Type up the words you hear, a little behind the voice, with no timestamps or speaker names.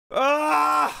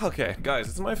Okay, guys,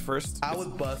 it's my first. I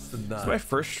would bust a nut. It's my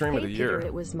first stream of the year. Peter,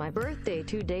 it was my birthday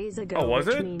 2 days ago. Oh, was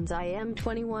which it? means I am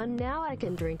 21 now. I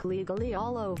can drink legally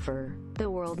all over the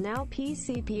world now.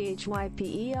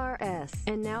 PCPHYPERS.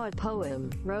 And now a poem.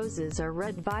 Roses are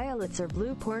red, violets are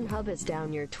blue. Pornhub is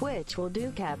down. Your Twitch will do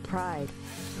cat pride.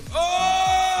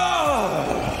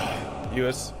 Oh!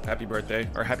 US, happy birthday,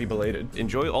 or happy belated.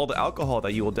 Enjoy all the alcohol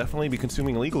that you will definitely be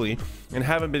consuming legally and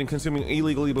haven't been consuming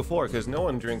illegally before, because no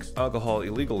one drinks alcohol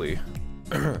illegally.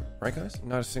 Right, guys?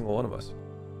 Not a single one of us.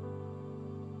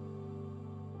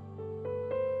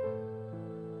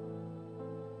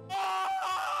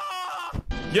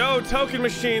 Yo, Token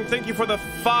Machine, thank you for the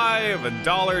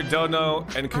 $5 dono,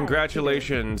 and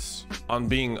congratulations on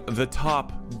being the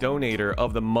top donator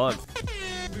of the month.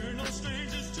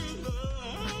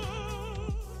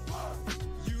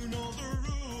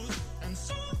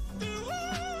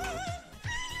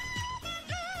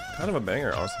 Kind of a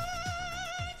banger, honestly.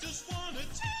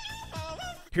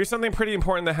 Here's something pretty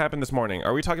important that happened this morning.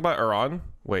 Are we talking about Iran?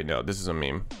 Wait, no, this is a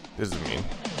meme. This is a meme.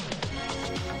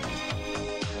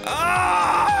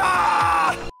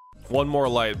 Ah! One More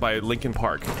Light by Linkin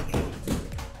Park.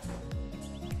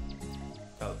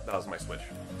 That was my switch.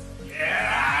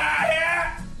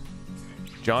 Yeah!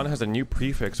 John has a new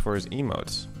prefix for his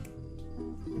emotes.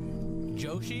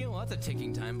 Joshi? Well, that's a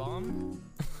ticking time bomb.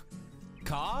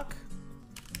 Cock?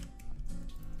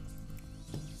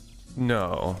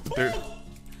 No.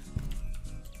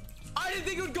 I didn't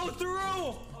think it would go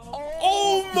through!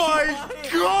 Oh my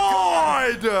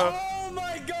god! Oh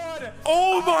my god!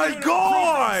 Oh my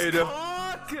god!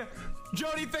 Cock!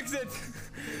 Jody, fix it!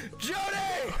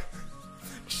 Jody!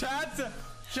 Chat,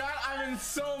 I'm in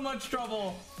so much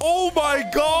trouble. Oh my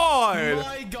god!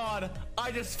 My god,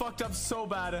 I just fucked up so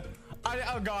bad.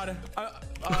 Oh god.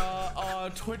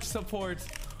 Twitch support.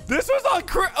 This was on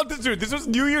dude, this was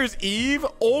New Year's Eve?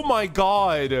 Oh my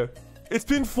god. It's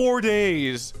been 4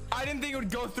 days. I didn't think it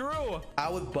would go through. I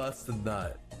would bust a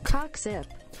nut. Cock sip.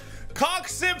 Cock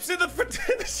sips in the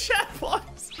chat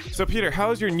box. So Peter, how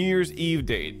was your New Year's Eve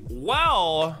date?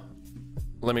 Well,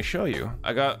 let me show you.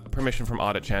 I got permission from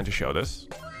Audit Chan to show this.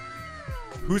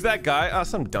 Who's that guy?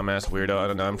 Some dumbass weirdo. I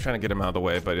don't know. I'm trying to get him out of the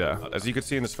way, but yeah. As you can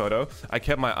see in this photo, I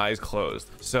kept my eyes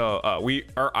closed. So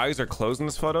our eyes are closed in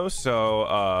this photo,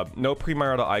 so no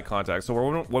premarital eye contact. So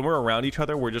when we're around each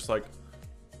other, we're just like,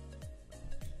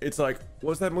 it's like,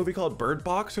 what's that movie called? Bird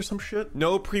Box or some shit?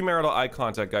 No premarital eye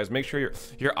contact, guys. Make sure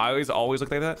your eyes always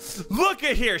look like that. Look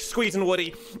at here, Squeeze and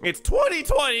Woody. It's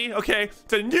 2020, okay?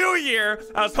 It's a new year.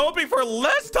 I was hoping for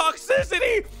less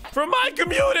toxicity from my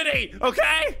community,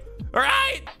 okay? All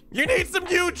right? You need some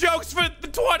new jokes for the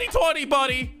 2020,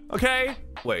 buddy, okay?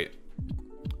 Wait,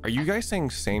 are you guys saying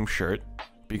same shirt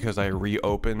because I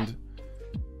reopened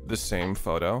the same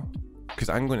photo? Because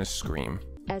I'm gonna scream.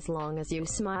 As long as you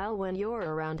smile when you're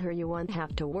around her, you won't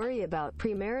have to worry about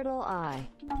premarital eye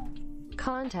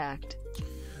contact.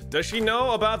 Does she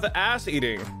know about the ass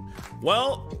eating?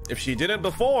 Well, if she didn't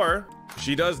before,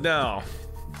 she does now.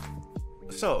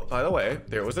 So, by the way,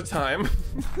 there was a time.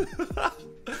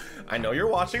 I know you're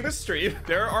watching this stream.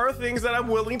 There are things that I'm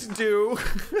willing to do.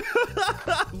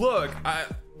 Look,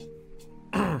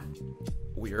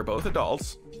 we are both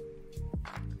adults.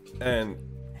 And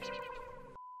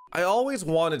I always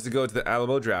wanted to go to the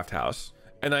Alamo Draft House.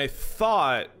 And I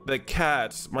thought the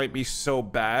cats might be so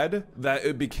bad that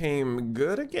it became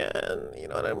good again. You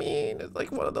know what I mean? It's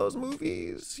like one of those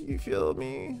movies. You feel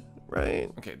me?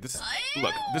 Right? Okay,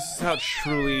 look, this is how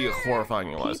truly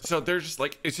horrifying it was. So they're just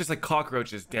like, it's just like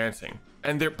cockroaches dancing.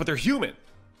 And but they're human.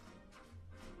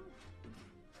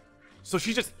 So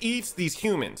she just eats these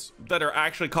humans that are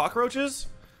actually cockroaches.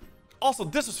 Also,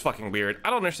 this was fucking weird. I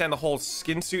don't understand the whole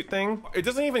skin suit thing. It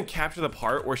doesn't even capture the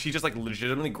part where she just like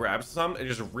legitimately grabs some and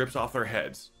just rips off their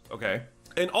heads, okay?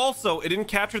 And also, it didn't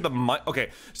capture the mice. Okay,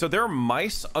 so there are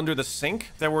mice under the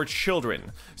sink that were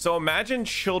children. So imagine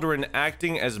children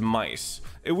acting as mice.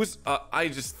 It was,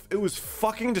 it was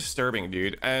fucking disturbing,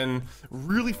 dude, and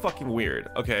really fucking weird,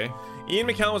 okay? Ian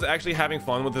McKellen was actually having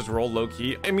fun with his role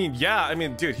low-key. I mean, yeah, I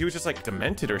mean, dude, he was just like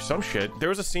demented or some shit. There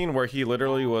was a scene where he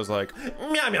literally was like,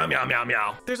 meow, meow, meow, meow,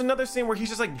 meow. There's another scene where he's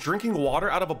just like drinking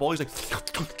water out of a bowl. He's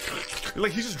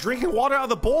like he's just drinking water out of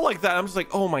the bowl like that. I'm just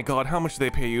like, oh my God, how much do they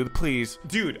pay you? Please.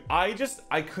 Dude, I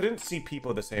couldn't see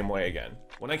people the same way again.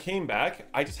 When I came back,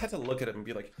 I just had to look at him and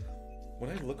be like,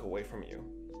 when I look away from you,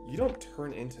 you don't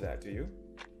turn into that, do you?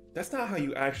 That's not how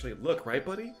you actually look, right,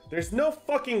 buddy? There's no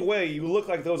fucking way you look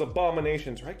like those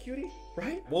abominations, right, cutie?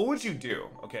 Right? What would you do,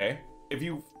 okay?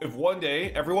 If one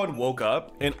day everyone woke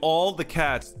up and all the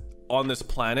cats on this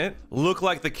planet look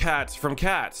like the cats from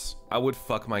Cats, I would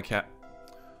fuck my cat.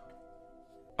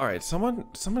 All right, someone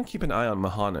keep an eye on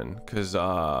Mahanan, because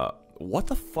what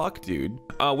the fuck, dude?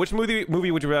 Which movie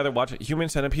would you rather watch, Human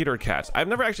Centipede or Cats? I've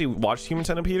never actually watched Human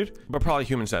Centipede, but probably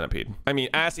Human Centipede. I mean,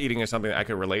 ass eating is something that I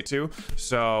could relate to,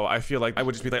 so I feel like I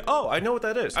would just be like, oh, I know what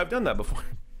that is. I've done that before.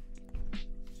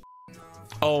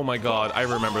 Oh my god, I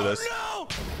remember this. No!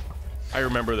 I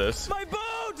remember this. My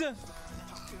boat!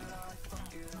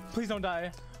 Please don't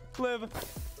die. Live. No,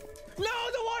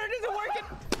 the water isn't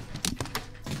working.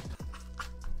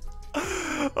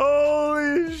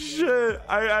 Holy shit,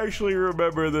 I actually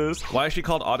remember this. Why is she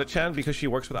called Audit Chan? Because she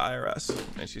works with the IRS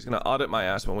and she's gonna audit my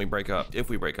ass when we break up, if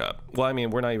we break up. Well, I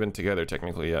mean, we're not even together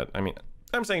technically yet. I mean,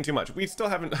 I'm saying too much. We still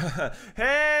haven't.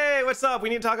 Hey, what's up? We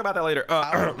need to talk about that later.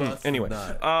 Anyway,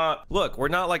 look, we're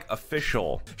not like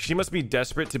official. She must be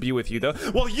desperate to be with you though.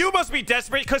 Well, you must be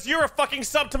desperate because you're a fucking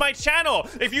sub to my channel.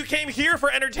 If you came here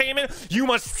for entertainment, you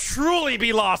must truly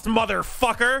be lost,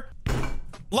 motherfucker.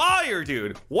 Liar,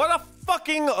 dude. What a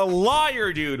fucking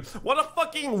liar, dude. What a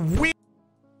fucking weird.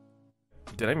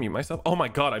 Did I mute myself? Oh my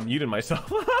god, I muted myself.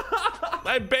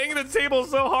 I banged the table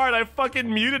so hard, I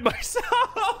fucking muted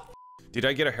myself. Did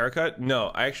I get a haircut? No,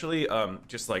 I actually, I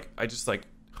just like,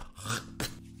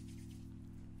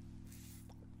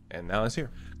 and now it's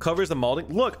here. Covers the molding.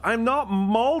 Look, I'm not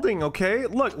molding, okay?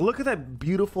 Look at that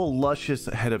beautiful, luscious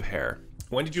head of hair.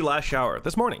 When did you last shower?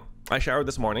 This morning. I showered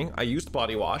this morning. I used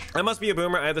body wash. I must be a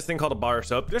boomer. I have this thing called a bar of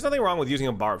soap. There's nothing wrong with using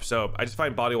a bar of soap. I just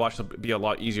find body wash to be a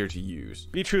lot easier to use.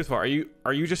 Be truthful. Are you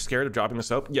just scared of dropping the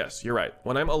soap? Yes, you're right.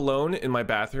 When I'm alone in my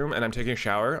bathroom and I'm taking a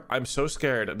shower, I'm so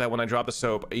scared that when I drop the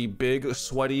soap, a big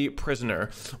sweaty prisoner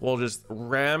will just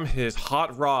ram his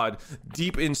hot rod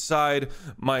deep inside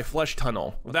my flesh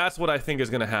tunnel. That's what I think is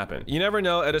gonna happen. You never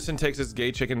know. Edison takes his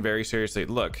gay chicken very seriously.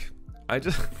 Look,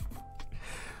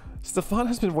 Stefan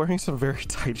has been wearing some very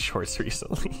tight shorts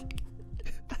recently.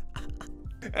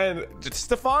 And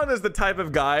Stefan is the type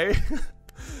of guy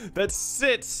that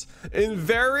sits in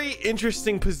very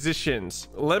interesting positions.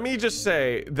 Let me just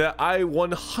say that I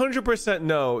 100%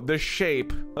 know the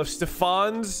shape of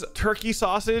Stefan's turkey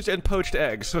sausage and poached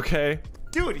eggs, okay?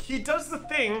 Dude, he does the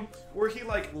thing where he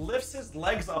like lifts his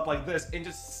legs up like this and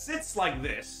just sits like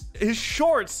this. His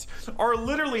shorts are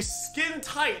literally skin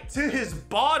tight to his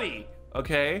body.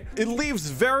 Okay, it leaves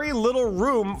very little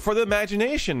room for the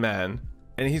imagination, man.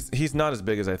 And he's not as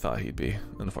big as I thought he'd be,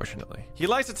 unfortunately. He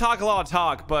likes to talk a lot of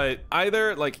talk, but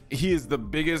either like he is the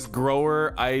biggest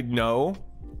grower I know,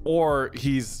 or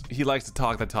he likes to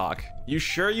talk the talk. You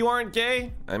sure you aren't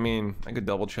gay? I mean, I could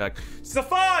double check.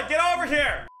 Stefan, get over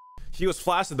here! He was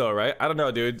flaccid though, right? I don't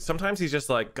know, dude. Sometimes he's just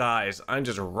like, guys, I'm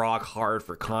just rock hard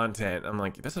for content. I'm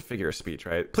like, that's a figure of speech,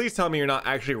 right? Please tell me you're not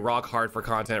actually rock hard for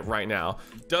content right now.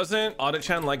 Doesn't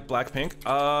Audit-chan like Blackpink?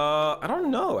 I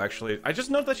don't know, actually. I just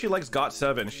know that she likes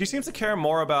GOT7. She seems to care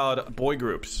more about boy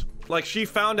groups. Like, she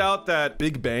found out that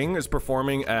Big Bang is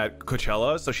performing at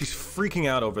Coachella, so she's freaking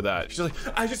out over that. She's like,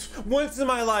 I just, once in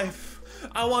my life,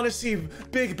 I want to see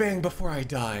Big Bang before I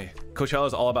die. Coachella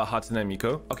is all about Hatsune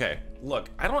Miku. Okay, look,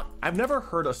 I've never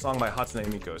heard a song by Hatsune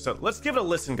Miku, so let's give it a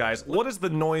listen, guys. What is the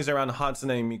noise around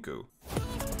Hatsune Miku?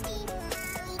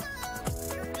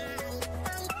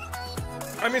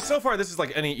 I mean, so far this is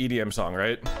like any EDM song,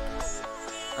 right?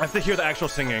 I have to hear the actual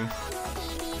singing.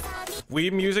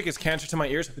 Weeb music is cancer to my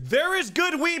ears. There is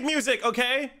good weeb music,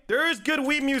 okay? There is good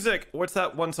weeb music. What's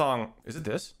that one song? Is it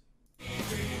this?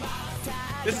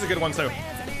 This is a good one too.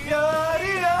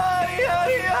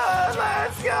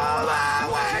 Let's go my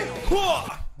way.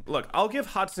 Look, I'll give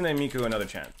Hatsune Miku another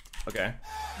chance. Okay.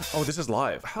 Oh, this is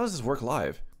live. How does this work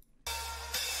live?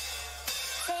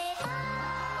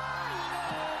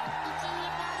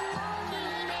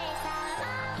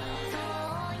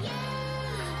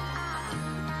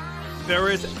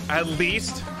 There is at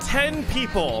least 10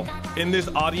 people in this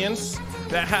audience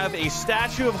that have a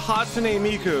statue of Hatsune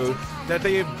Miku that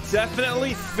they have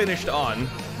definitely finished on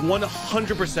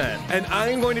 100%. And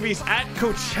I'm going to be at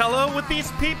Coachella with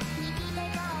these people.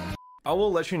 I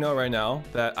will let you know right now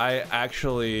that I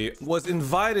actually was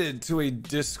invited to a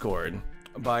Discord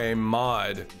by a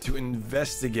mod to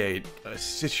investigate a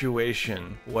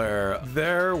situation where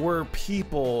there were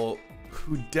people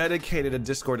who dedicated a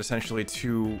Discord essentially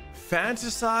to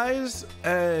fantasize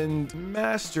and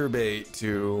masturbate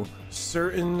to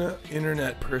certain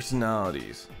internet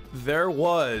personalities. There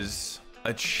was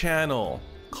a channel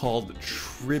called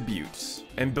Tributes,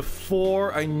 and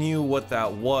before I knew what that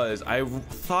was, I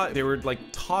thought they were like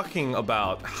talking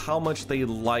about how much they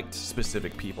liked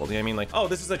specific people. You know what I mean? Like, oh,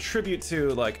 this is a tribute to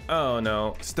like, oh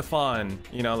no, Stefan,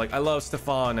 you know, like I love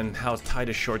Stefan and how tight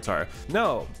his shorts are.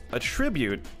 No, a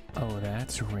tribute Oh,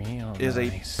 that's real. Is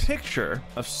nice. a picture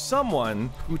of someone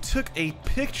who took a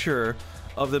picture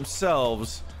of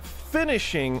themselves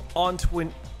finishing onto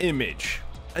an image.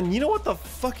 And you know what the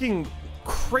fucking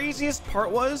craziest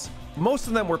part was? Most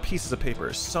of them were pieces of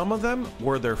paper. Some of them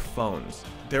were their phones.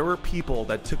 There were people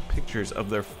that took pictures of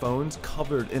their phones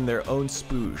covered in their own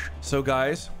spooge. So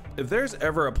guys, if there's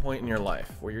ever a point in your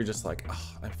life where you're just like,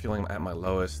 oh, I'm feeling at my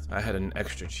lowest. I had an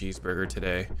extra cheeseburger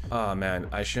today. Oh man,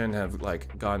 I shouldn't have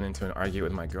like gotten into an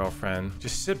argument with my girlfriend.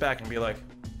 Just sit back and be like,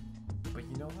 but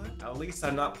you know what? At least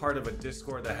I'm not part of a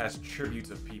Discord that has tributes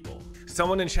of people.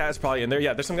 Someone in chat is probably in there.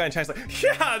 Yeah, there's some guy in chat like,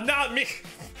 yeah, not me.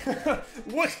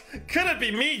 What could it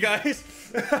be me, guys?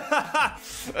 I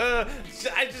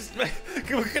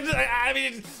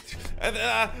mean,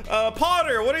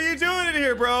 Potter, what are you doing in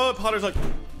here, bro? Potter's like,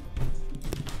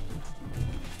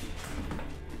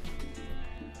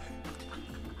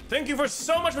 thank you for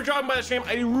so much for dropping by the stream.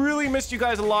 I really missed you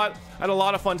guys a lot. I had a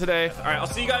lot of fun today. All right, I'll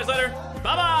see you guys later.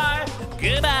 Bye-bye.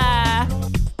 Goodbye.